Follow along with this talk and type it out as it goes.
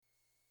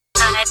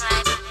Deejay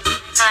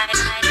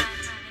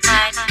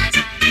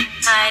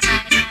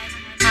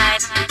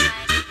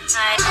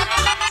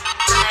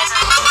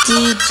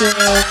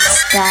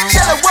Xtatic.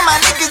 Chillin' with my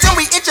niggas and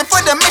we itchin'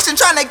 for the mission.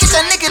 Tryna get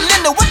that nigga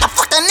Linda. What the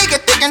fuck that nigga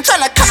thinkin'?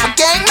 Tryna cuff a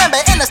gang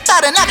member in the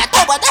start and I got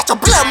told that's your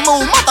blood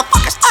moon.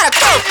 Motherfucker, start a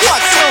third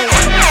part soon.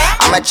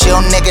 I'm a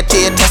chill nigga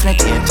till you test me.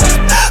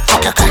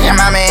 Fuck your cookie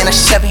mama in a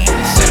Chevy.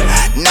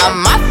 Not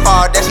my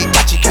fault that she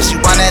got you cause she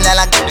runnin' and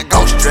I got to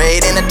go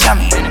straight in the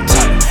tummy.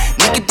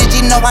 Nigga, did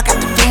you know I got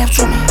the fams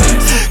with me?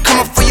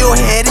 Coming for your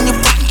head and your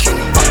fucking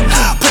kidney.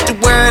 Put the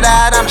word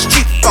out on the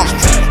street for me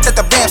that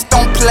the Rams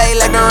don't play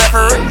like the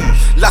referee.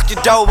 Lock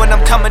your door when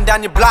I'm coming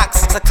down your block.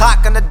 6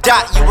 o'clock on the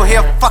dot, you will hear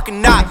a fucking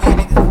knock.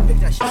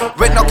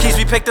 With no keys,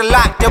 we pick the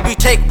lock. Then we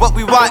take what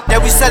we want,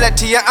 then we sell it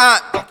to your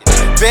aunt.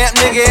 Vamp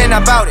nigga ain't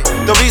about it.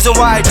 The reason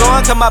why I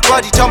joined, cause my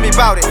buddy told me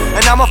about it.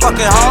 And I'm a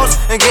fucking hoes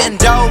and getting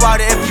dough out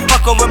it. If you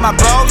fuckin' with my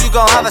bro, you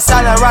gon' have a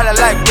silent rider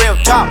like real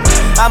talk.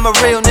 I'm a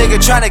real nigga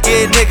tryna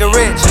get a nigga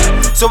rich,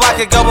 so I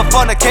could go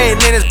before the K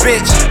in his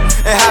bitch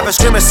and have her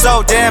screaming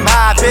so damn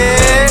high,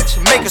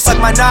 bitch. Make her suck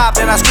my knob,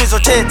 then I squeeze her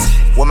tits.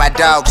 With my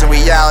dogs and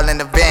we all in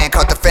the van,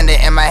 caught the fender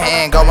in my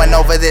hand, going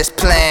over this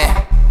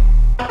plan.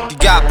 He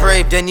got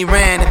brave, then he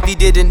ran. If he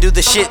didn't do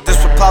the shit,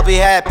 this would probably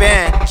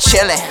happen.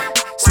 Chillin',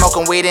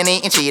 smoking weed and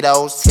eating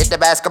Cheetos. Hit the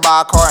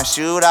basketball court and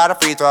shoot all the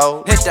free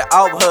throws. Hit the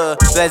old hood,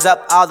 blaze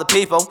up all the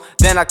people.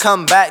 Then I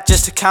come back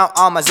just to count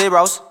all my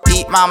zeros.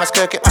 Eat mama's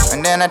cookie,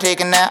 and then I take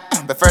a nap.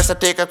 But first I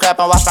take a crap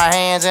and wash my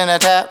hands in the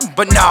tap.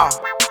 But no,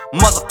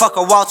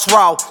 motherfucker walks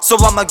raw, so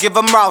I'ma give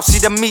him raw. See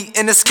the meat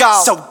in the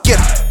skull, So get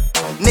him,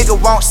 nigga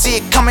won't see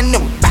it coming new.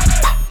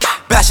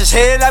 bash his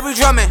head like we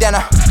drumming. Then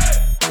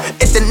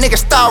if the nigga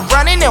start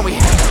running, then we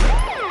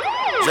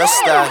Just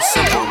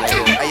simple,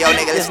 nigga. Hey yo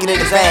nigga, let's get in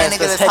the van,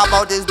 nigga, let's hop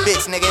out this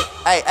bitch, nigga.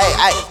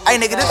 Hey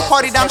nigga, this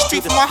party down the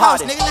street from my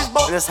house,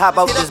 nigga, Let's hop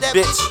out this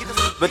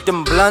bitch with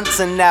them blunts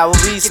and now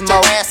we Get smoke.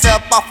 your ass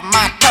up off of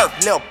my turf,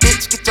 little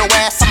bitch, get your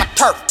ass on my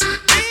turf.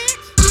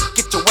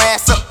 Get your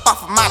ass up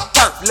off of my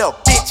turf, little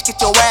bitch,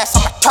 get your ass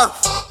on my turf.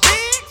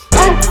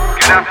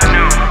 Good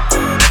afternoon,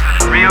 this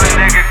is real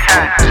nigga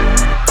Caston.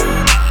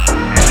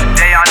 And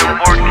today on the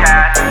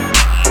forecast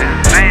is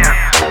Bam.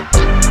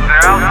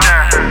 They're out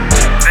there,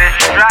 they're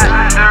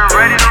strapped, they're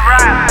ready to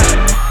rap.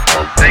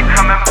 They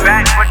coming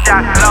back with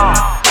that flow.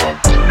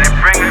 They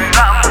bringing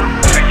something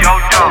to your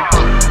door.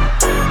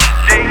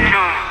 Stay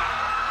tuned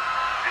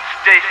and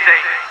stay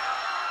safe.